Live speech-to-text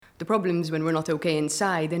The problem is when we're not okay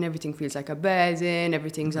inside, then everything feels like a burden,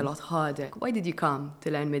 everything's a lot harder. Why did you come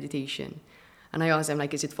to learn meditation? And I ask them,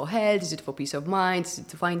 like, is it for health? Is it for peace of mind? Is it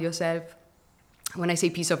to find yourself? When I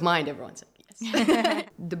say peace of mind, everyone's like, yes.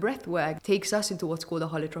 The breath work takes us into what's called a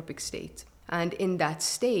holotropic state. And in that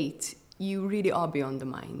state, you really are beyond the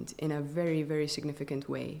mind in a very, very significant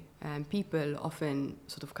way. And people often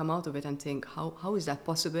sort of come out of it and think, how is that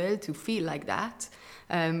possible to feel like that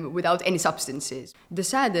without any substances? The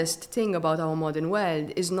saddest thing about our modern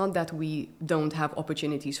world is not that we don't have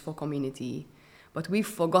opportunities for community, but we've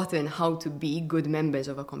forgotten how to be good members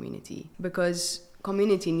of a community. Because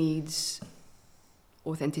community needs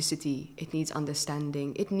authenticity, it needs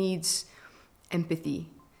understanding, it needs empathy.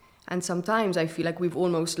 And sometimes I feel like we've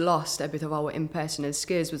almost lost a bit of our impersonal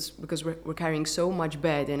skills because we're carrying so much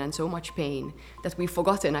burden and so much pain that we've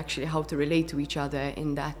forgotten actually how to relate to each other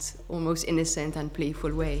in that almost innocent and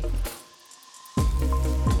playful way.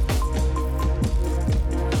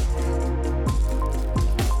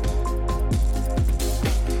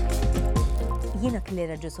 Jiena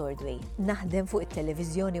Klera Ġusordwi, naħdem fuq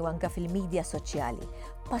it-televiżjoni u anke fil-medja soċjali.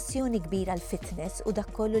 Passjoni kbira għal fitness u dak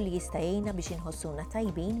kollu li jista' jgħinna biex inħossuna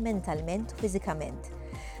tajbin mentalment u fiżikament.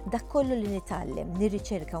 Dak kollu li nitgħallem,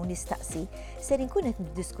 nirriċerka u nistaqsi ser inkun qed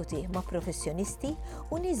niddiskutih ma' professjonisti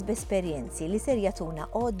u nies b'esperjenzi li ser jagħtuna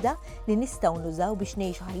għodda li nistgħu nużaw biex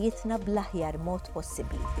ngħixu ħajjitna bl-aħjar mod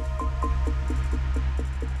possibbli.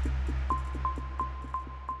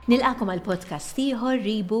 Nilqakom għal podcast ieħor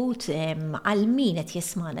Reboot għal min qed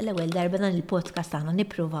jismana l-ewwel darba dan il-podcast aħna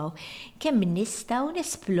nippruvaw kemm nistgħu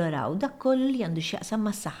nesploraw dak kollu li għandu x'jaqsam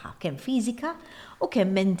mas-saħħa, kemm fiżika u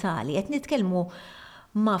kemm mentali. Qed nitkellmu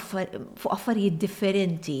fuq affarijiet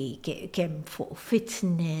differenti, kemm fuq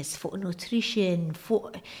fitness, fuq nutrition,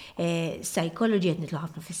 fuq psychology, qed nitlu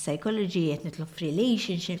ħafna fis-psychology, qed nitlu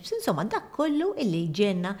f'relationships, insomma dak kollu illi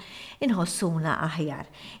ġenna inħossuna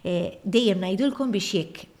aħjar. Dejjem ngħidulkom biex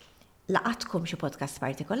jekk laqatkom xi podcast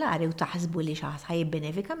partikolari u taħsbu li xi ħadd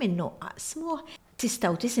ħajibbenefika minnu qasmuh,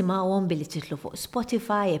 tistgħu tisimgħuhom billi titlu fuq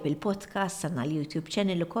Spotify, Apple Podcasts, għandna l-YouTube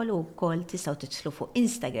channel ukoll u wkoll tistgħu titlu fuq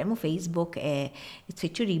Instagram u Facebook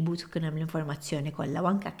tfittxu Reboot u kien hemm l-informazzjoni kollha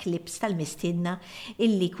u anke clips tal-mistiedna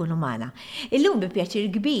illi jkunu magħna. Illum bi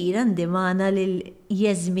pjaċir kbir għandi magħna lil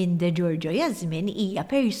Yasmin Degiorgio. Yasmin hija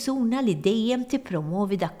persuna li dejjem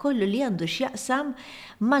tippromuovi dak kollu li għandu x'jaqsam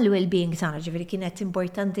mal-well-being tagħna, ġifieri kienet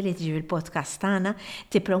importanti li tiġi fil-podcast tagħna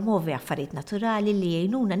tippromuovi affarijiet naturali li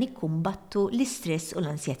jgħinuna nikkumbattu l-istress u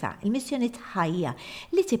l-ansjetà. Il-missjoni Hija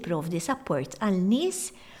li tipprovdi support għal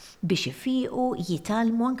nies biex ifiqu,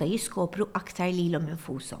 jitalmu anke jiskopru aktar lilhom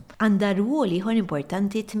infushom. Għandha rwol ieħor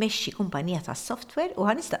importanti tmexxi kumpanija tas-software u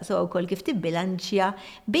ħanistaqsu wkoll kif tibbilanċja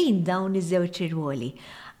bejn dawn iż-żewġ irwoli.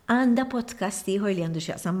 Għandha podcast ieħor li għandu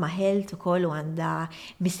x'jaqsam ma' health ukoll u għandha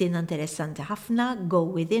mistiedna interessanti ħafna, Go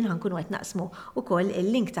Within, ħankunu qed naqsmu ukoll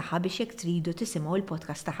il-link tagħha biex jekk tridu tisimgħu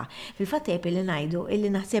il-podcast tagħha. Fil-fatt li ngħidu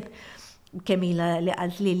illi naħseb Kemila li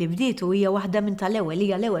qalt li bdiet u hija waħda minn tal-ewwel,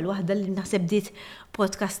 hija l-ewwel waħda li naħseb bdiet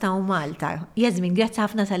podcast ta' Malta. Yasmin, grazzi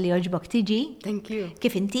ħafna tal-li oġbok tiġi. Thank you.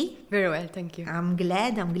 Kif inti? Very well, thank you. I'm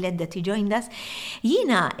glad that you joined us.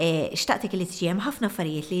 Jiena xtaqtek li tiġi hemm ħafna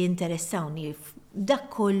affarijiet li jinteressawni dak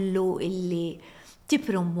kollu illi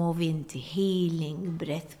tippromuovi inti, healing,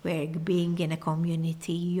 breathwork, being in a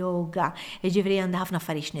community, yoga, ġifri għandha ħafna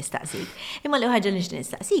affarijiet nistaqsik. Imma li ħaġa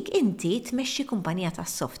nistaqsik, inti tmexxi kumpanija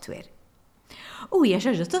tas-software. U hija xi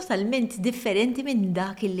ħaġa totalment differenti minn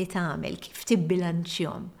dak illi tagħmel, kif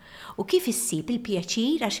tibbilanċjahom. U kif issib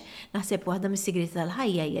il-pjaċir għax naħseb waħda mis-sigreti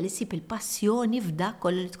tal-ħajja hija li ssib il-passjoni f'dak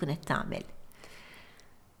kollu li tkun qed tagħmel.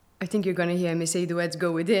 I think you're going to hear me say the words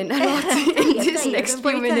go within a lot in this next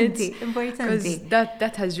few minutes. Because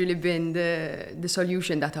that has really been the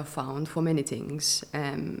solution that I've found for many things.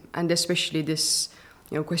 And especially this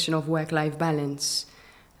question of work-life balance.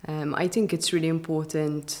 I think it's really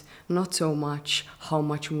important, not so much how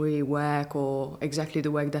much we work or exactly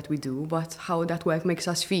the work that we do, but how that work makes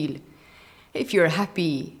us feel. If you're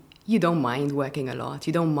happy, you don't mind working a lot.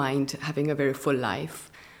 You don't mind having a very full life.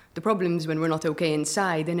 The problem is when we're not okay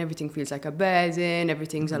inside, then everything feels like a burden,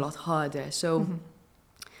 everything's a lot harder. So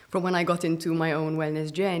from when I got into my own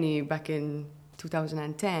wellness journey back in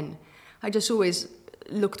 2010, I just always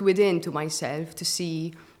looked within to myself to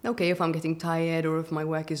see, okay, if I'm getting tired or if my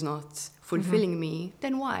work is not fulfilling me,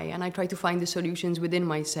 then why? And I try to find the solutions within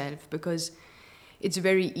myself because it's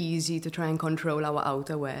very easy to try and control our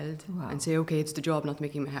outer world and say, okay, it's the job not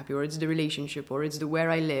making me happy, or it's the relationship, or it's the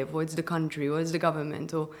where I live, or it's the country, or it's the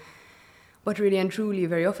government. But really and truly,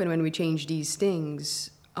 very often when we change these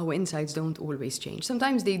things, our insides don't always change.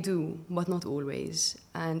 Sometimes they do, but not always.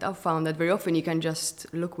 And I've found that very often you can just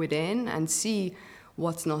look within and see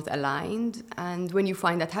what's not aligned. And when you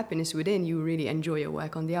find that happiness within, you really enjoy your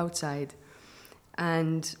work on the outside.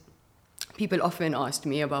 And people often asked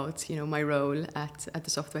me about, my role at the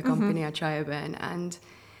software company at Temmen, and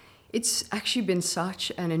it's actually been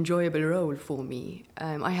such an enjoyable role for me.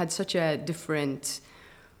 I had such a different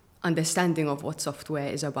understanding of what software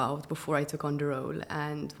is about before I took on the role.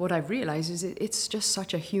 And what I've realized is it's just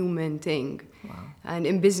such a human thing. Wow. And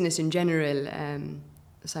in business in general,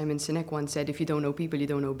 Simon Sinek once said, if you don't know people, you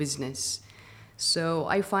don't know business. So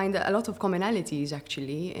I find a lot of commonalities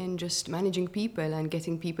actually in just managing people and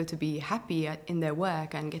getting people to be happy in their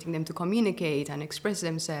work and getting them to communicate and express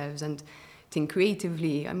themselves and think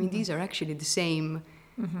creatively. I mean, these are actually the same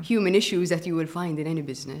human issues that you will find in any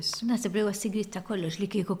business. Nasib li huwa s-sigrit ta' kollox li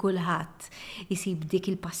kieku kulħadd isib dik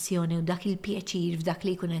il-passjoni u dak il-pjaċir f'dak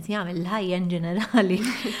li jkun qed jagħmel l-ħajja in ġenerali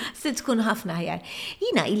se tkun ħafna aħjar.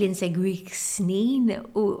 Jiena ili nsegwik snin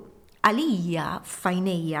u għalija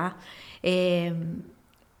f'għajnejja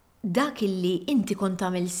dak illi inti kont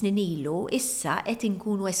tagħmel snin ilu issa qed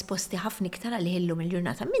inkunu esposti ħafna iktar għalih illum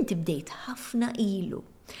il-ġurnata. Minti bdejt ħafna ilu.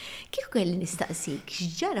 Kif kelli nistaqsik,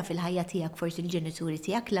 x'ġara fil-ħajja tiegħek forsi l-ġenituri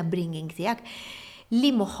tiegħek, l-upbringing tiegħek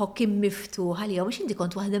li moħħok kien miftuħ għalihom biex inti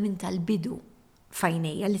kont waħda minn tal-bidu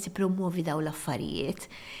f'għajnejja li tippromuovi dawn l-affarijiet.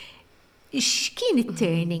 X'kien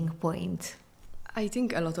it-turning point? I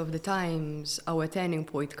think a lot of the times our turning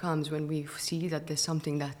point comes when we see that there's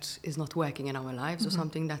something that is not working in our lives or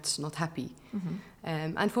something that's not happy.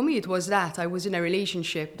 And for me it was that. I was in a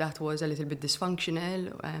relationship that was a little bit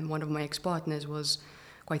dysfunctional. One of my ex-partners was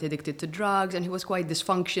quite addicted to drugs and he was quite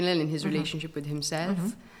dysfunctional in his relationship with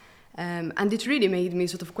himself. And it really made me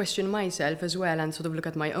sort of question myself as well and sort of look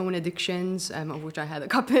at my own addictions, of which I had a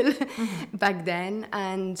couple back then.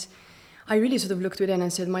 And I really sort of looked within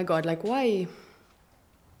and said, my God, like why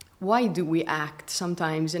do we act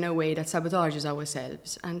sometimes in a way that sabotages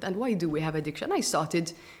ourselves? And why do we have addiction? I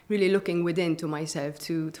started really looking within to myself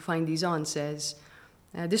to find these answers.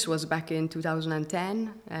 This was back in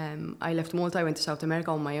 2010. I left Malta, I went to South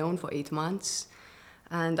America on my own for 8 months.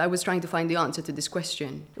 And I was trying to find the answer to this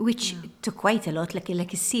question. Which took quite a lot, like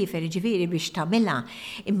is-sifer ġifieri biex tagħmilha,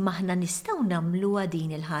 imma aħna nistgħu nagħmluha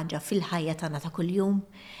din il-ħaġa fil-ħajja tagħna ta' kuljum.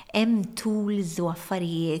 Hemm tools u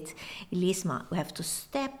affarijiet li jisma' we have to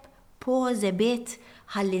step, pause a bit,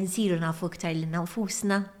 ħalli nsiru nafu iktar lil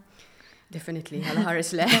nafusna. Definitely,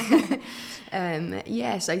 ħares le.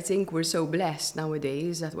 Yes, I think we're so blessed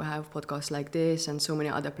nowadays that we have podcasts like this and so many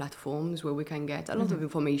other platforms where we can get a lot of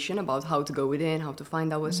information about how to go within, how to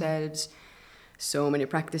find ourselves. So many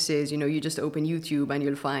practices, you just open YouTube and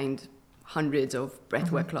you'll find hundreds of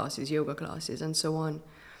breathwork classes, yoga classes, and so on.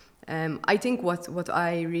 I think what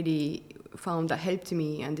I really found that helped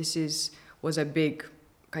me, and was a big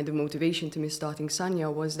kind of motivation to me starting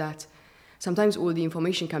Sanya, was that sometimes all the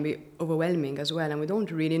information can be overwhelming as well, and we don't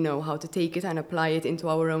really know how to take it and apply it into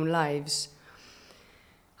our own lives.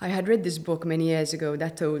 I had read this book many years ago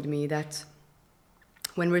that told me that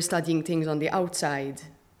when we're studying things on the outside,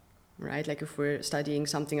 right, like if we're studying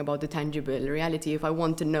something about the tangible reality, if I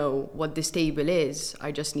want to know what this table is,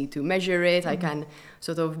 I just need to measure it, I can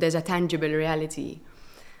there's a tangible reality.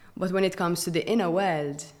 But when it comes to the inner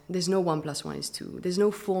world, there's no 1 + 1 = 2. There's no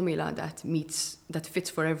formula that fits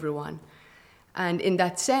for everyone. And in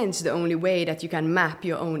that sense, the only way that you can map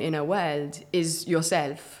your own inner world is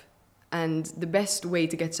yourself. And the best way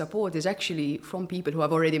to get support is actually from people who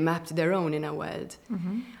have already mapped their own inner world.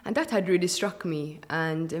 And that had really struck me.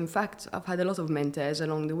 And in fact, I've had a lot of mentors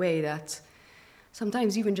along the way that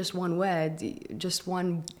sometimes even just one word, just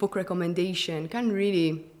one book recommendation can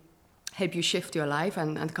really help you shift your life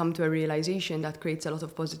and come to a realization that creates a lot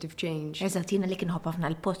of positive change. Eżattina li kien ħobb ħafna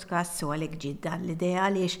l-podcast so għalhekk ġiddan l-idea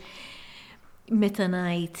għaliex meta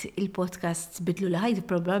ngħid il-podcasts bidlu l-ħajt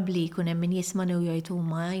probabbli jkun hemm min jisma' u jgħid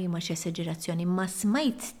huma ma xi esaġerazzjoni, ma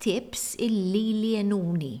smajt tips illi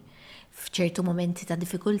jenuni f'ċertu momenti ta'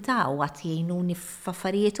 diffikultà u għad jgħinuni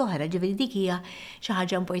f'affarijiet oħra, ġifieri dik hija xi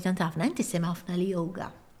ħaġa importanti ħafna. Inti semma ħafna li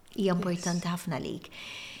yoga hija importanti ħafna lik.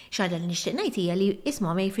 Xaġa li nixtieq ngħid hija li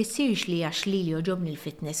isma' ma jfissirx li għax li jogħġobni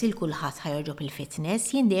l-fitness, il-kulħadd ħajogħġob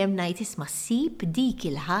il-fitness, jien dejjem ngħid isma' ssib dik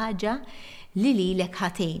il-ħaġa li lilek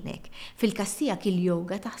ħatejnek. Fil-każ tiegħek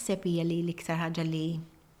il-yoga taħseb hija li l-iktar ħaġa li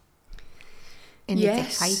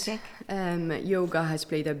ħajtek? Yoga has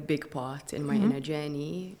played a big part in my inner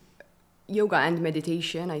journey. Yoga and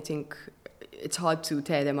meditation, I think it's hard to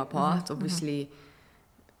tear them apart. Obviously,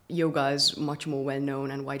 yoga is much more well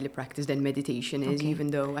known and widely practiced than meditation is,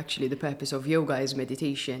 even though actually the purpose of yoga is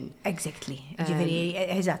meditation. Exactly.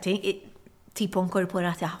 Eżatti, tipo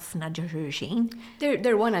inkorporati ħafna ġurxin.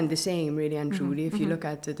 They're one and the same, really and truly. If you look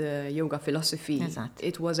at the yoga philosophy,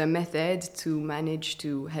 it was a method to manage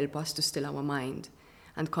to help us to still our mind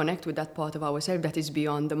and connect with that part of ourselves that is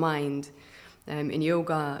beyond the mind. In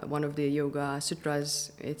yoga, one of the yoga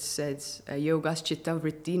sutras, it says, yoga's chitta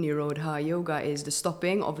vritti nirodha. Yoga is the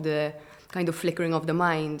stopping of the kind of flickering of the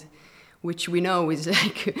mind, which we know is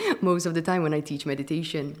like most of the time when I teach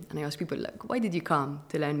meditation. And I ask people, like, why did you come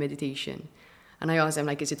to learn meditation? And I ask them,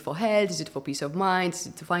 like, is it for health? Is it for peace of mind? Is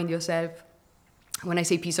it to find yourself? When I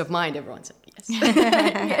say peace of mind, everyone's like, yes.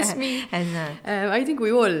 Yes, me. I think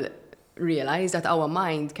we all realize that our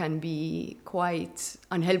mind can be quite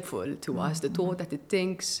unhelpful to us. The thought that it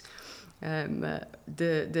thinks.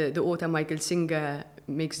 The author Michael Singer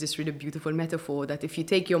makes this really beautiful metaphor that if you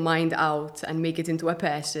take your mind out and make it into a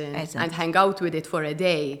person and hang out with it for a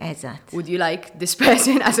day, would you like this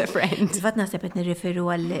person as a friend? Fat naħseb qed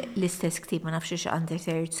nirriferu għal l-istess ktib ma nafx x'għandek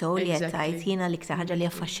third soul li qed tgħid jiena l-iktar ħaġa li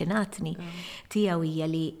affaxxinatni tiegħu hija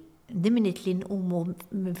li diminit li nqumu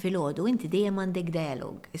minn filgħodu inti dejjem għandek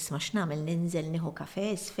dialog. Isma' x'nagħmel ninżel nieħu kafè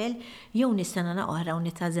isfel jew nistana oħra u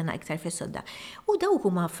nitażena iktar fis-sodda. U dawk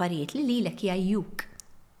huma affarijiet li lilek jgħajjuk.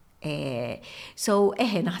 So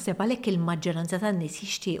naħseb għalhekk il-maġġoranza tan-nies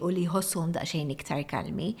jixtiequ li jħossuhom daqsxejn iktar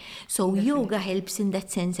kalmi. So yoga helps in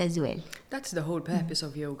that sense as well. That's the whole purpose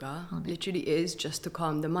of yoga. Literally is just to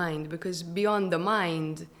calm the mind, because beyond the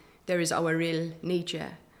mind there is our real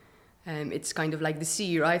nature. It's kind of like the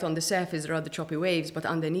sea, right? On the surface there are the choppy waves, but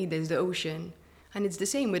underneath there's the ocean. And it's the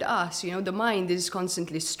same with us, you know, the mind is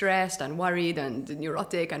constantly stressed and worried and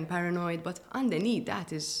neurotic and paranoid, but underneath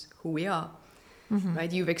that is who we are.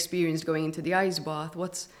 Right? You've experienced going into the ice bath.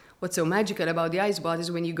 What's so magical about the ice bath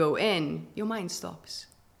is when you go in, your mind stops.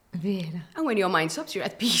 Vera. And when your mind stops, you're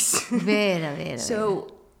at peace. Vera.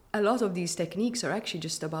 So a lot of these techniques are actually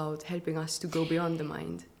just about helping us to go beyond the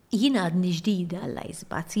mind. Jina għadni ġdida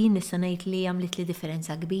għall-icebath, jien nista' ngħid li għamlet li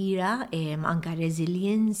differenza kbira, anka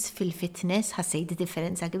resilience fil-fitness ħassejt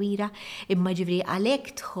differenza kbira, imma ġifri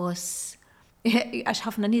għalhekk tħoss għax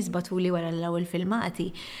ħafna nies batuli wara l-ewwel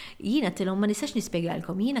filmati, jiena tilhom ma nistax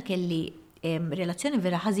nispjegalkom, jiena kelli relazzjoni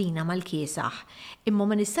vera ħażina mal-kiesaħ, imma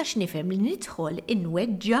ma nistax nifhem li nidħol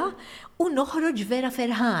inweġġa u noħroġ vera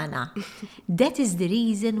ferħana. That is the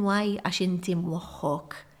reason why għax inti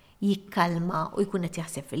moħħok jikkalma u jkun qed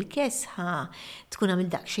jaħseb fil-kesħa, tkun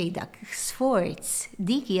għamil daqsxejn dak sforz,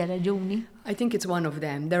 dik hija raġuni. I think it's one of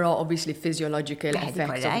them. There are obviously physiological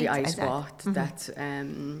effects of the ice bath that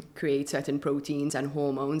create certain proteins and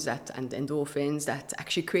hormones and endorphins that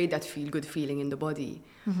actually create that feel-good feeling in the body.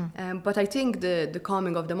 But I think the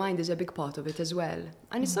calming of the mind is a big part of it as well.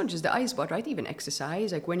 And it's not just the ice bath, right? Even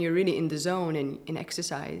exercise. Like when you're really in the zone in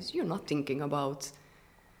exercise, you're not thinking about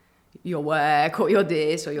your work or your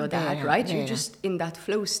this or your that, right? You're just in that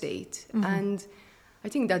flow state. And I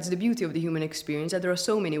think that's the beauty of the human experience, that there are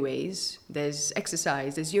so many ways. There's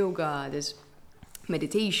exercise, there's yoga, there's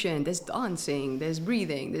meditation, there's dancing, there's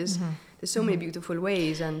breathing, there's so many beautiful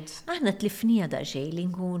ways. And aħna tlifnija daqsxejn li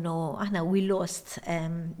nkunu, aħna we lost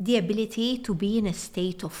the ability to be in a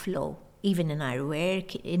state of flow, even in our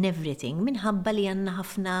work, in everything, minħabba li għandna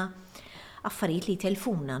ħafna affarijiet li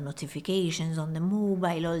telfuna, notifications on the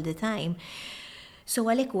mobile all the time. So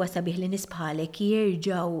għalhekk huwa sabiħ li nisbħalek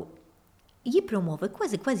jerġgħu jippromovi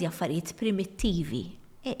kważi affarijiet primittivi.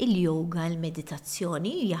 Il-yoga,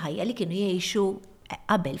 il-meditazzjoni, hija ħajja li kienu jgħixu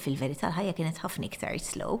qabel fil-verità l-ħajja kienet ħafna iktar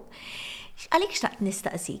slow. Għalhekk xtaqt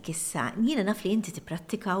nistaqsik issa, jiena naf li inti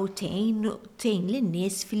tipprattika u tgħin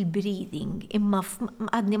lin-nies fil-breathing, imma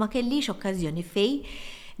għadni ma kellix okkażjoni fejn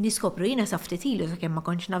niskopru jiena saftit ilu sakemm ma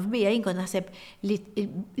kontx naf bija, jien kont naħseb li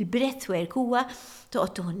l-breathwork huwa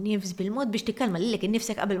toqgħod tuħu nnifs bil-mod biex tikkalma lilek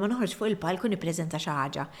innifsek qabel ma noħroġ fuq il-palk u nippreżenta xi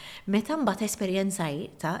ħaġa. Meta mbagħad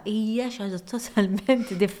esperjenzajta hija xi ħaġa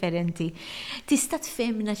totalment differenti. Tista'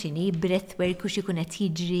 tfehmna x'inhi breathwork u x'ikun qed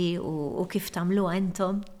jiġri u kif tagħmluha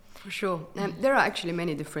intom? For sure. There are actually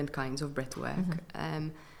many different kinds of breathwork,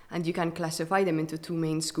 and you can classify them into two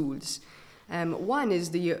main schools. One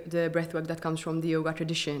is the breathwork that comes from the yoga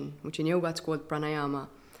tradition, which in yoga it's called pranayama.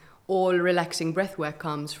 All relaxing breathwork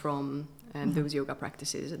comes from those yoga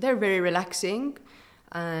practices. They're very relaxing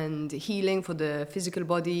and healing for the physical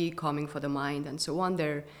body, calming for the mind, and so on.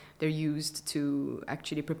 They're used to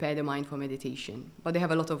actually prepare the mind for meditation, but they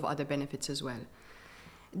have a lot of other benefits as well.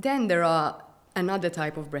 Then there are another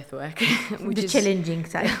type of breathwork, which the is challenging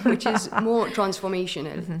type, which is more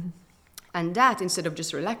transformational, and that instead of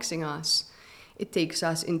just relaxing us, it takes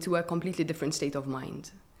us into a completely different state of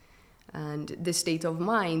mind. And this state of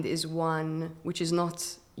mind is one which is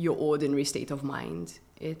not your ordinary state of mind.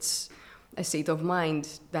 It's a state of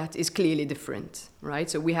mind that is clearly different, right?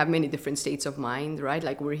 So we have many different states of mind, right?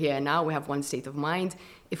 Like we're here now, we have one state of mind.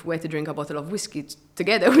 If we were to drink a bottle of whiskey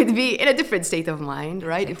together, we'd be in a different state of mind,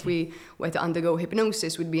 right? If we were to undergo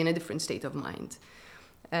hypnosis, we'd be in a different state of mind.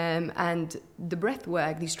 And the breath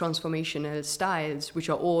work, these transformational styles, which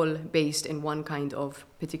are all based in one kind of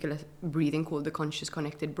particular breathing called the conscious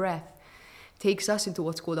connected breath, takes us into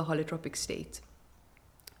what's called a holotropic state.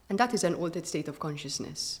 And that is an altered state of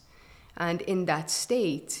consciousness. And in that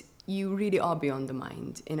state, you really are beyond the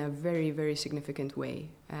mind in a very, very significant way.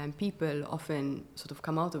 And people often sort of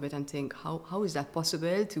come out of it and think, how is that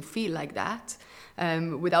possible to feel like that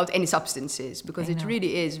without any substances? Because it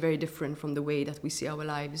really is very different from the way that we see our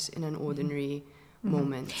lives in an ordinary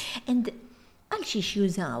moment. And għal xiex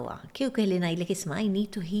jużawa, kieku kelli ngħidlek isma' I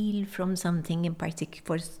need to heal from something in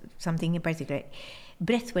particular.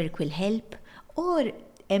 Breathwork will help, or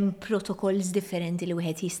hemm protocols differenti li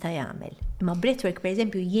wieħed jista' jagħmel. Ma breathwork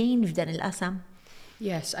pereżempju jgħin f'dan il-qasam.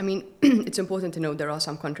 Yes, I mean, it's important to know there are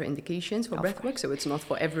some contraindications for breathwork, so it's not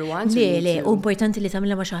for everyone. So le, importanti li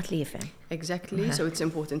tagħmilha ma' xi ħadd li jifhem. Exactly, so it's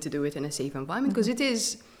important to do it in a safe environment, because it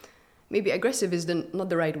is, maybe aggressive is not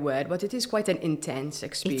the right word, but it is quite an intense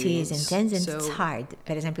experience. It is intense and it's hard.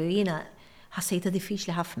 Per eżempju, jiena ħassejta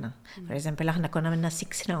diffiċli ħafna. Per eżempju, aħna konna minna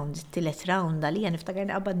 6 rounds, 3 round għalija niftakar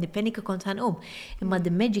naqbad nipenika kont ħanqum. Imma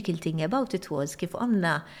the magical thing about it was kif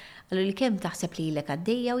għamna għallu li kemm taħseb li l-ek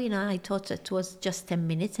għaddejja u jiena I thought it was just 10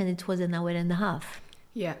 minutes and it was an hour and a half.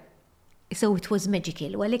 Yeah. So it was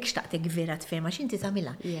magical. U għalek xtaqtek vera tfema xinti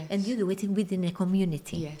tamila. Yes. And you do it within a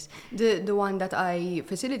community. Yes. The one that I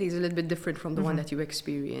facilitate is a little bit different from the one that you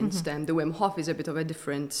experienced. And the Wim Hof is a bit of a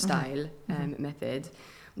different style method.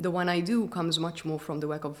 The one I do comes much more from the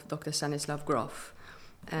work of Dr. Stanislav Grof.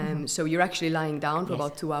 So you're actually lying down for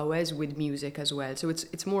about 2 hours with music as well. So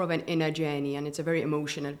it's more of an inner journey and it's a very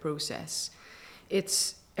emotional process.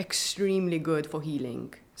 It's extremely good for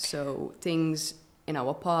healing. So things in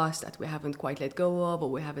our past that we haven't quite let go of or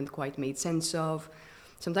we haven't quite made sense of.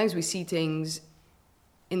 Sometimes we see things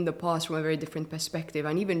in the past from a very different perspective,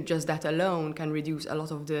 and even just that alone can reduce a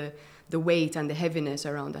lot of the weight and the heaviness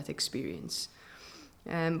around that experience.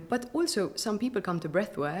 But also, some people come to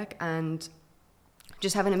breathwork and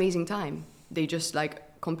just have an amazing time. They just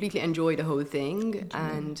completely enjoy the whole thing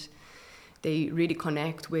and they really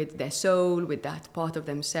connect with their soul, with that part of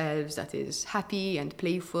themselves that is happy and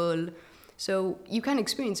playful. So you can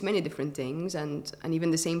experience many different things, and even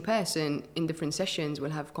the same person in different sessions will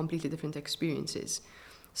have completely different experiences.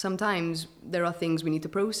 Sometimes there are things we need to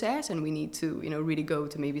process and we need to, really go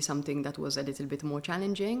to maybe something that was a little bit more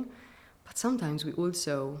challenging. But sometimes we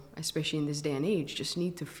also, especially in this day and age, just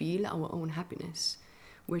need to feel our own happiness,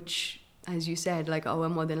 which, as you said, our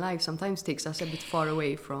modern life sometimes takes us a bit far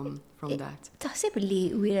away from that. Taħseb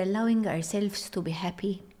li we're allowing ourselves to be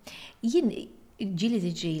happy.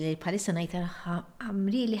 Ġili palissa najta I'm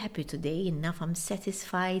really happy today, enough, I'm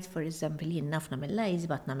satisfied, for example, enough namel lajz,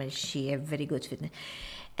 but namel xie very good fitness.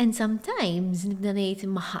 And sometimes nibda nejt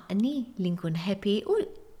maħaqni li nkun happy,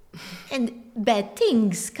 and bad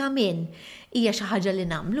things come in. Ija xaħġa li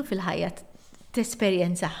namlu fil-ħajja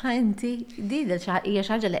t-esperienza ħanti, hija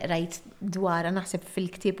xaħġa li rajt dwara naħseb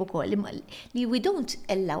fil-ktib ukoll li we don't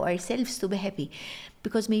allow ourselves to be happy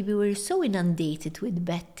because maybe we're so inundated with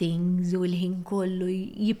bad things u l-ħin kollu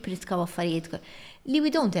jipritkaw affarijiet li we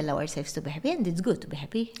don't allow ourselves to be happy, and it's good to be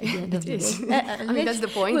happy at the end of the day. I mean, that's the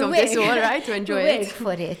point of this all, right? To enjoy it. Work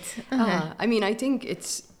for it. I mean, I think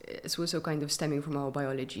it's also kind of stemming from our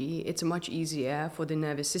biology. It's much easier for the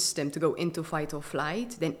nervous system to go into fight or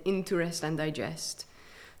flight than into rest and digest.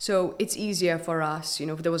 So it's easier for us,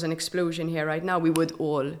 if there was an explosion here right now, we would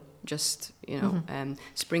all just,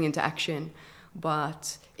 spring into action.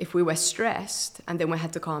 But if we were stressed and then we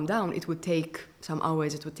had to calm down, it would take some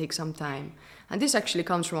hours, it would take some time. And this actually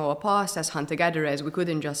comes from our past as hunter-gatherers. We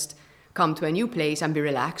couldn't just come to a new place and be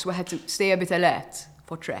relaxed. We had to stay a bit alert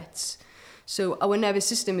for threats. So our nervous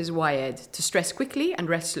system is wired to stress quickly and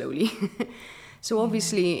rest slowly. So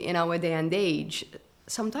obviously in our day and age,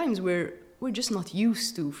 sometimes we're just not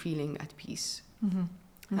used to feeling at peace.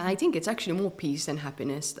 And I think it's actually more peace than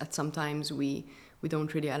happiness that sometimes we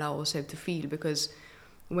don't really allow ourselves to feel, because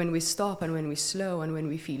when we stop and when we slow and when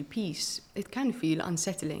we feel peace, it can feel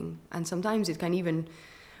unsettling. And sometimes it can even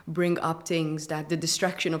bring up things that the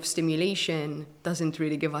distraction of stimulation doesn't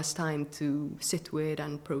really give us time to sit with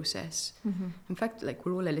and process. In fact,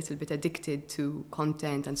 we're all a little bit addicted to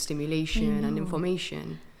content and stimulation and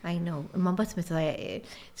information. I know. Ma mbagħad meta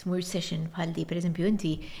tmur session bħal di, pereżempju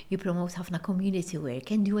inti you promote ħafna community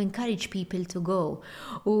work and you encourage people to go.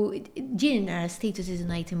 U ġieli nara statuses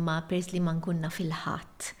ngħid imma peress li ma nkunna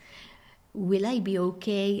fil-ħadd. Will I be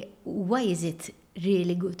okay? Why is it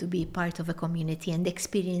really good to be part of a community and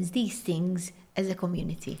experience these things as a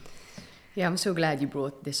community? Yeah, I'm so glad you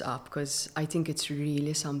brought this up because I think it's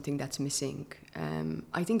really something that's missing.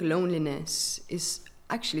 I think loneliness is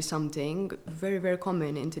actually something very, very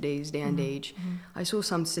common in today's day and age. I saw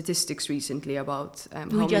some statistics recently about how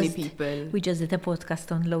many people... We just did a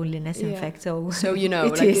podcast on loneliness, in fact. So you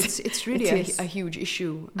know, it's really a huge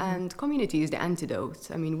issue. And community is the antidote.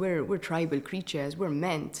 I mean, we're tribal creatures. We're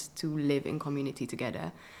meant to live in community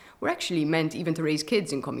together. We're actually meant even to raise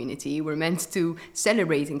kids in community. We're meant to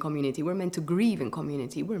celebrate in community. We're meant to grieve in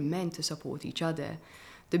community. We're meant to support each other.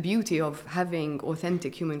 The beauty of having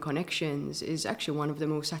authentic human connections is actually one of the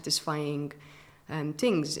most satisfying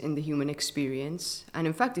things in the human experience. And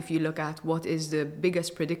in fact, if you look at what is the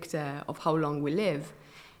biggest predictor of how long we live,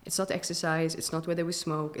 it's not exercise, it's not whether we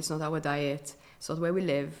smoke, it's not our diet, it's not where we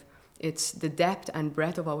live, it's the depth and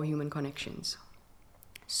breadth of our human connections.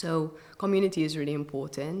 So community is really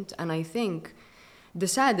important, and I think the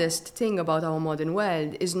saddest thing about our modern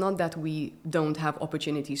world is not that we don't have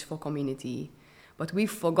opportunities for community, but we've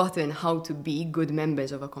forgotten how to be good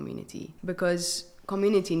members of a community, because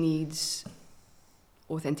community needs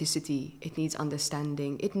authenticity, it needs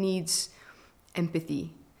understanding, it needs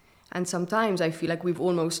empathy. And sometimes I feel like we've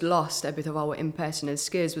almost lost a bit of our impersonal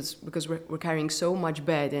skills because we're carrying so much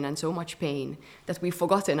burden and so much pain that we've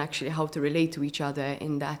forgotten actually how to relate to each other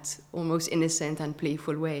in that almost innocent and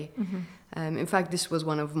playful way. In fact, this was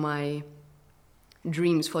one of my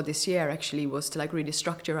dreams for this year actually, was to like really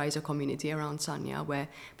structurize a community around Sanya where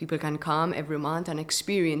people can come every month and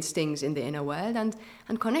experience things in the inner world and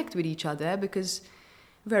connect with each other, because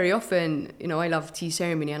very often, you know, I love tea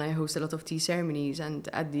ceremony and I host a lot of tea ceremonies, and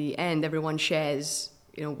at the end everyone shares,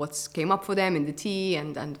 you know, what's came up for them in the tea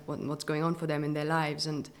and what's going on for them in their lives.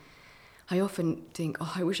 And I often think,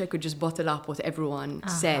 oh, I wish I could just bottle up what everyone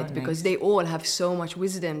said, because they all have so much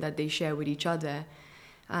wisdom that they share with each other.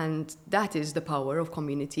 And that is the power of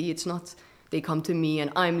community. It's not they come to me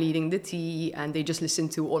and I'm leading the tea and they just listen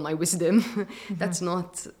to all my wisdom. That's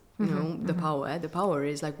not... You know, the power. The power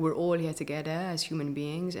is like we're all here together as human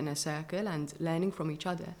beings in a circle and learning from each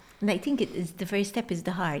other. And I think the first step is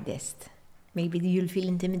the hardest. Maybe you'll feel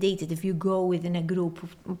intimidated if you go within a group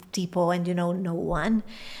of people and you know no one.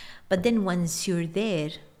 But then once you're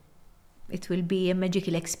there, it will be a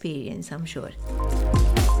magical experience, I'm sure.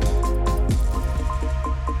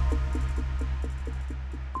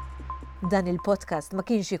 Dan il-podcast ma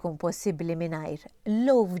kienx ikun possibbli mingħajr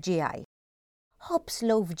Love GI. Hobbs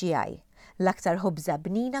Love GI, l-aktar ħobża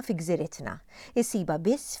bnina fi gżiritna, isiba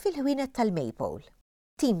biss fil-ħwienet tal-Maypole.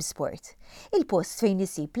 Team Sport, il-post fejn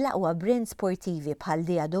isib l-aqwa brand sportivi bħal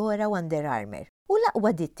Diadora u Under Armour u l-aqwa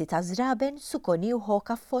ditti ta' żraben, sukoni u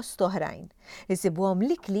ħoka fost oħrajn, isibuhom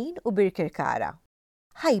liklin u birkirkara.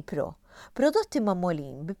 Hypro, prodotti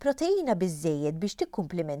mammolin bi proteina biżżejjed biex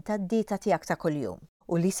tikkumplimenta d-dieta tiegħek ta' kuljum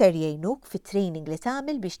u li ser jgħinuk fit-training li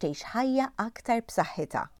tagħmel biex tgħix ħajja aktar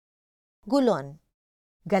b'saħħitha. Gulon,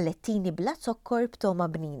 gallettini bla zokkor b'toma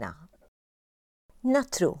bnina.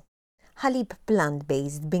 Natru, ħalib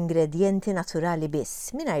plant-based b'ingredjenti naturali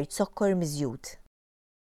biss mingħajr zokkor miżjud.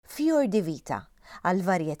 Fior di Vita, għal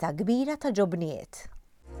varjetà kbira ta' ġobnijiet.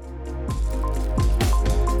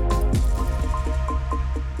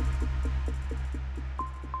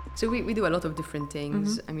 So we do a lot of different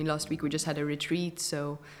things. I mean, last week we just had a retreat,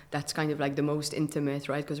 so that's kind of like the most intimate,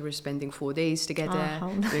 right? Because we're spending 4 days together,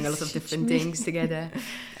 doing a lot of different things together.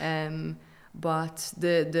 But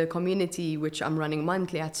the community which I'm running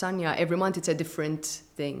monthly at Sanya, every month it's a different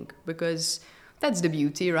thing, because that's the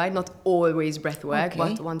beauty, right? Not always breath work,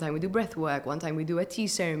 but one time we do breath work, one time we do a tea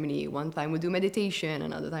ceremony, one time we do meditation,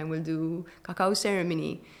 another time we'll do cacao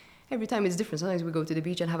ceremony. Every time it's different. Sometimes we go to the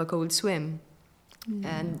beach and have a cold swim.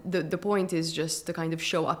 And the point is just to kind of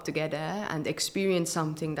show up together and experience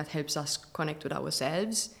something that helps us connect with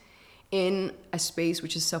ourselves in a space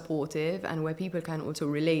which is supportive and where people can also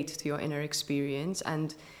relate to your inner experience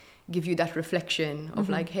and give you that reflection of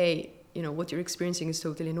like, hey, you know, what you're experiencing is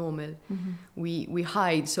totally normal. We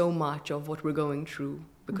hide so much of what we're going through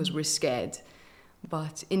because we're scared.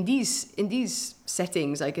 But in these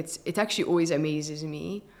settings, like it actually always amazes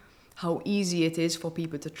me how easy it is for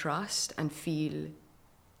people to trust and feel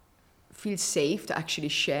safe to actually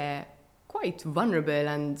share quite vulnerable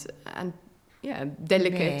and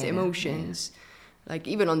delicate emotions. Like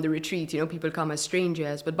even on the retreat, you know, people come as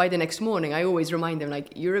strangers, but by the next morning I always remind them,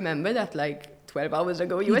 like, you remember that like 12 hours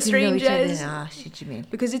ago, you were strangers. Ġimil.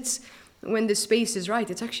 Because when the space is right,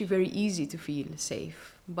 it's actually very easy to feel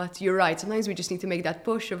safe. But you're right, sometimes we just need to make that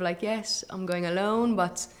push of like, yes, I'm going alone,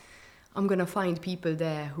 but I'm going to find people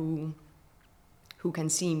there who can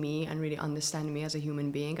see me and really understand me as a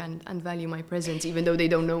human being and value my presence, even though they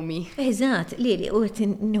don't know me. Eżatt, Lili, u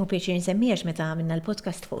n-nu pieċi nsemmijax meta għamilna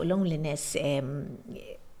l-podcast fuq loneliness,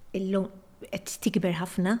 qed tikber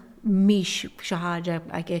ħafna, mhix xi ħaġa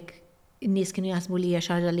għalhekk in-nies kienu jaħsbu li hija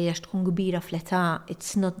xi ħaġa li għax tkun kbira fl-età,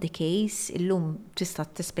 it's not the case, illum tista'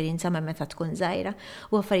 tesperjenza ma meta tkun żgħira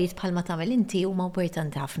u affarijiet bħalma tagħmel inti huma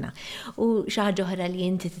importanti ħafna. U xi ħaġa oħra li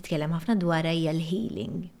inti titkellem ħafna dwarha hija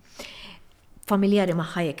l-healing. Familjari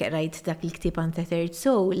magħha jekk rajt dak il-ktieb on the third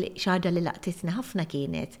soul, xi ħaġa li laqtitna ħafna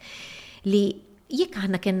kienet li jekk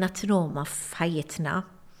aħna kellna trauma f'ħajjitna,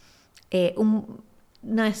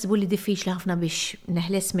 naħsbu li diffiċli ħafna biex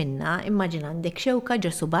neħles minna, immaġina għandek xewka ġo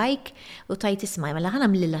subajk u tajt ismaj, mela ħana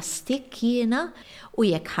mlilla stik jiena u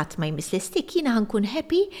jekk ħadd ma jmiss l-stik jiena ħankun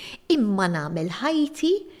happy imma nagħmel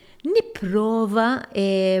ħajti nipprova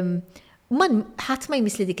ħadd ma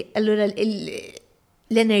jmiss li dik. Allura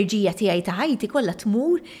l-enerġija tiegħi ta' ħajti kollha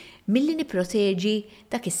tmur milli nipproteġi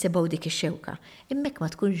dak is-seba' u dik ix-xewka. Immek ma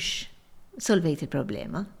tkunx solvejt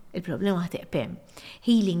il-problema ħateqpem.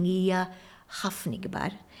 Healing hija ħafna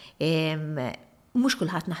kbar. Mhux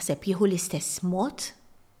kulħadd naħseb jieħu l-istess mod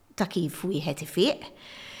ta' kif wieħed ifiq.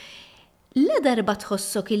 La darba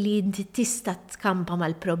tħossok li inti tista' tkampa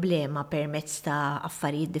mal-problema permezz ta'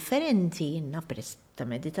 affarijiet differenti, permezz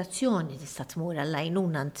ta' meditazzjoni, tista' tmur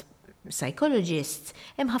għall-għajnuna ant psychologist,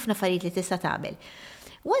 hemm ħafna affarijiet li tista' tagħmel.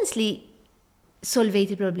 Once li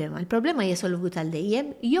solvejt il-problema hija solvuta għal-dejjem,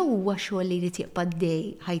 jew huwa xogħol li jrid jibqa'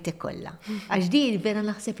 dej ħajtek kollha. Għax din vera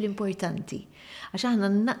naħseb l-importanti. Għax aħna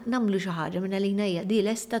nagħmlu xi ħaġa minn għalina hija di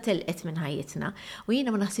lesta telqet minn ħajjitna u jiena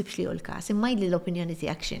ma naħsibx li hu l-każ, imma jgħidli l-opinjoni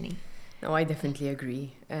tiegħek x'inhi. No, I definitely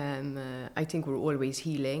agree. I think we're always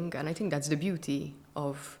healing, and I think that's the beauty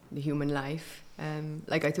of the human life.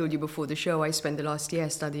 Like I told you before the show, I spent the last year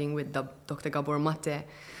studying with Dr. Gabor Mate,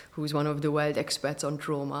 who's one of the world experts on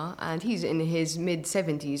trauma, and he's in his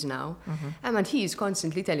mid-70s now, and he's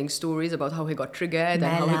constantly telling stories about how he got triggered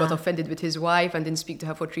and how he got offended with his wife and didn't speak to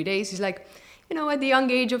her for 3 days. He's like, at the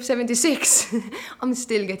young age of 76, I'm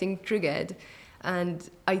still getting triggered. And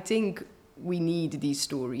I think we need these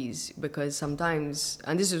stories because sometimes,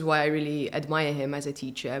 and this is why I really admire him as a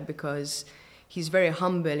teacher, because he's very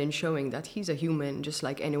humble in showing that he's a human just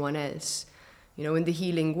like anyone else. In the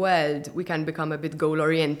healing world, we can become a bit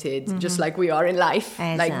goal-oriented, just like we are in life.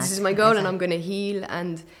 Like, this is my goal and I'm going to heal.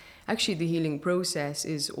 And actually, the healing process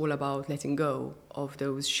is all about letting go of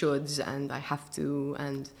those shoulds and I have to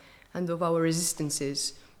and of our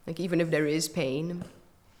resistances. Like, even if there is pain,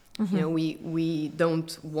 we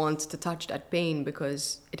don't want to touch that pain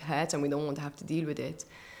because it hurts and we don't want to have to deal with it.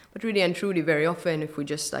 But really and truly, very often, if we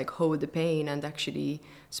just like hold the pain and actually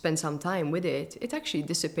spend some time with it, it actually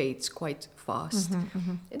dissipates quite fast.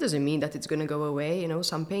 It doesn't mean that it's going to go away.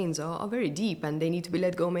 Some pains are very deep and they need to be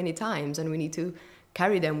let go many times and we need to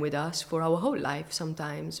carry them with us for our whole life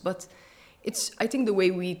sometimes. But it's, I think, the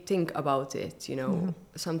way we think about it,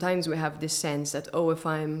 Sometimes we have this sense that, if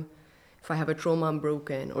I have a trauma, I'm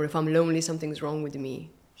broken, or if I'm lonely, something's wrong with me.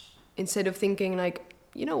 Instead of thinking like,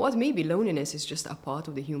 maybe loneliness is just a part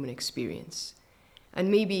of the human experience. And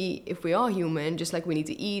maybe if we are human, just like we need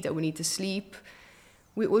to eat or we need to sleep,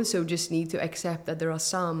 we also just need to accept that there are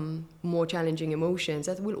some more challenging emotions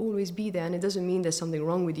that will always be there. And it doesn't mean there's something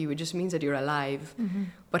wrong with you. It just means that you're alive.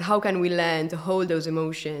 But how can we learn to hold those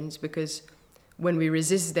emotions? Because when we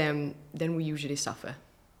resist them, then we usually suffer.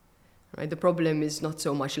 Right? The problem is not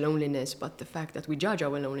so much loneliness, but the fact that we judge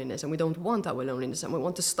our loneliness and we don't want our loneliness and we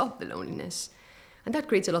want to stop the loneliness. And that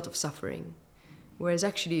creates a lot of suffering. Whereas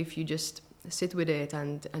actually, if you just sit with it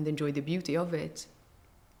and enjoy the beauty of it,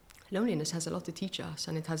 loneliness has a lot to teach us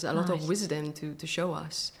and it has a lot of wisdom to show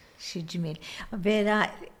us. Xi ġmiel.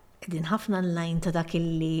 Vera, din ħafna online ta' dak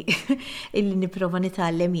illi niprofa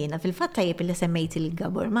nitgħallem jiena. Fil-fatt tajjeb li semmejt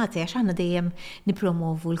il-Gabor Mate għax aħna dejjem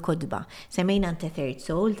nippromovu l-kodba. Semmejna The Third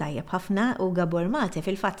Soul tajjeb ħafna u Gabor Mate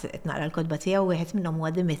fil-fatt qed naqra l-kodba tiegħu wieħed minnhom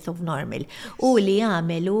huwa The Myth of Normal. U li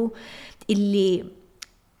jagħmelu illi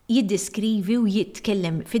jiddeskrivi u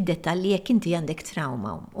jitkellem fid-dettalji jekk inti għandek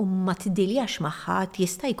trauma u ma tiddiljax magħha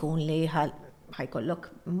jista' jkun li ħajkollok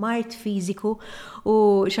mart fiżiku u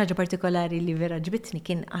xaġa partikolari li vera ġbitni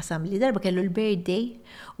kien qasam li darba kellu l-birthday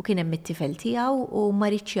u kien hemm it-tifel tiegħu u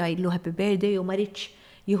ma rridx jgħidlu happy birthday u ma rridx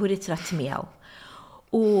jieħu ritratt miegħu.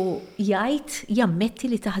 U jgħid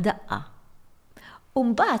jammetti li taħdaqqa.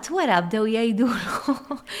 Mbagħad wara bdew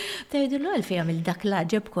jgħidulu għalfejn għamil dak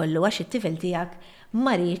l-ġeb kollu għax it-tifel tiegħek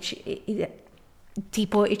ma rridx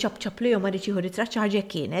tipo iċabċablu jew ma rridx jieħu ritratt ħaġa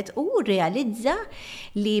kienet u realizza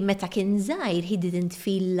li meta kien żgħir he didn't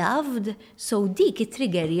feel loved, so dik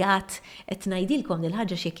it-triggerjat qed ngħidilkom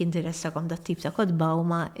il-ħaġa x'jekk interessakom dat tip ta' kodba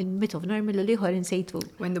huma myth of normal u ieħor insejtu.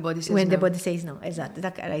 When the body says no. Eżatt,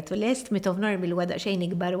 dak rajtu lest, myth of normal huwa daqsxejn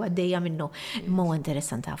ikbar u għaddejja minnu. Ma huwa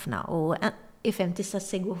interessanti ħafna u ifhem tista'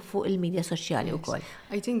 segwu fuq il-medja soċjali wkoll.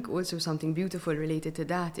 I think also something beautiful related to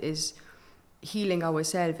that is healing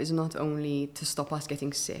ourselves is not only to stop us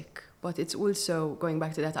getting sick, but it's also going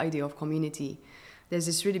back to that idea of community. There's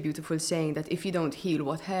this really beautiful saying that if you don't heal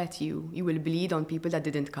what hurt you, you will bleed on people that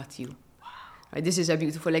didn't cut you. Wow. Right? This is a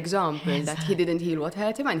beautiful example that he didn't heal what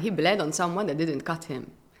hurt him and he bled on someone that didn't cut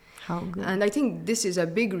him. How good. And I think this is a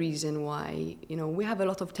big reason why, we have a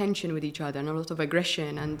lot of tension with each other and a lot of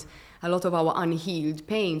aggression and a lot of our unhealed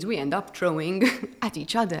pains we end up throwing at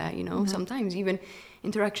each other, sometimes even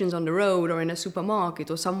interactions on the road or in a supermarket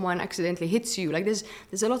or someone accidentally hits you. Like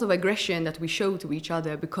there's a lot of aggression that we show to each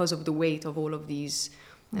other because of the weight of all of these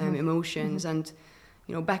emotions. And,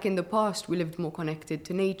 back in the past, we lived more connected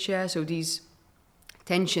to nature. So these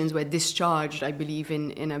tensions were discharged, I believe,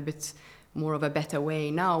 in a bit more of a better way.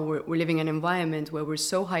 Now we're living in an environment where we're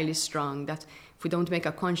so highly strung that if we don't make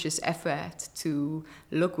a conscious effort to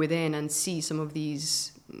look within and see some of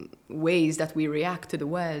these ways that we react to the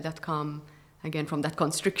world that come again from that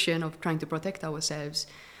constriction of trying to protect ourselves,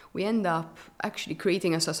 we end up actually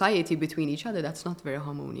creating a society between each other that's not very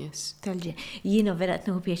harmonious. Talġi, jiena vera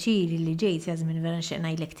tnuħu pjaċiri li ġejt Yasmin vera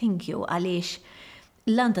ngħidlek thank you għaliex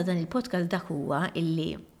l-għanda dan il-podcast dak huwa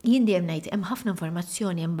illi jien dejjem ngħid hemm ħafna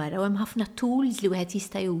informazzjoni hemm barra u hemm ħafna tools li wieħed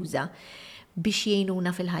jista' juża biex jgħinuna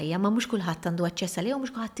fil-ħajja, ma mhux kulħadd għandu aċċess għalihom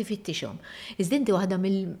mhux kulħadd tifittixhom. Iżda inti waħda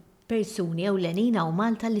persuni ewlenina u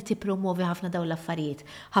Malta li tippromuovi ħafna dawn l-affarijiet.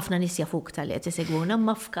 Ħafna nies jafuk tal-li qed isegwuna,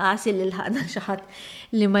 ma f'każ li l-ħadna xi ħadd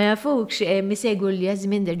li ma jafukx misegwu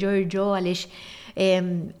l-Yasmin Degiorgio għaliex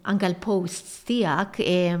anke l-posts tiegħek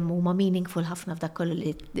huma meaningful ħafna f'dak kollu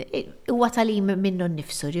li huwa talim minnu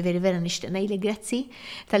nnifsu. Ġifieri vera nixtieq ngħidlek grazzi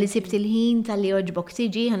tal-li sibt il-ħin tal-li oġbok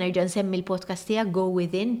tiġi, ħanerġa' nsemmi l-podcast tiegħek Go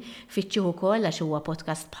Within fittxuh ukoll għax huwa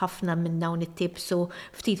podcast b'ħafna minn dawn it-tips u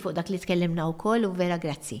ftit fuq dak li tkellimna wkoll u vera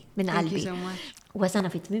grazzi minn qalbi. Wasana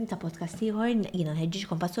fit-tmiem ta' podcast ieħor, jiena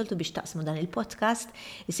nħeġġiġkom passoltu biex taqsmu dan il-podcast,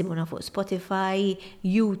 isimuna fuq Spotify,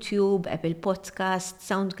 YouTube, Apple Podcast,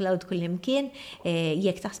 SoundCloud kullimkien,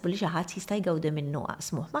 jekk taħsbu li xi ħadd jista' jgawdi minnu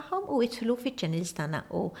qasmuh magħhom u idħlu fiċ-channels tagħna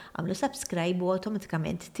u għamlu subscribe u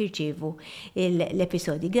awtomatikament tirċievu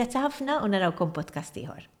l-episodji. Grazzi ħafna u narawkom podcast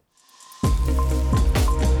ieħor.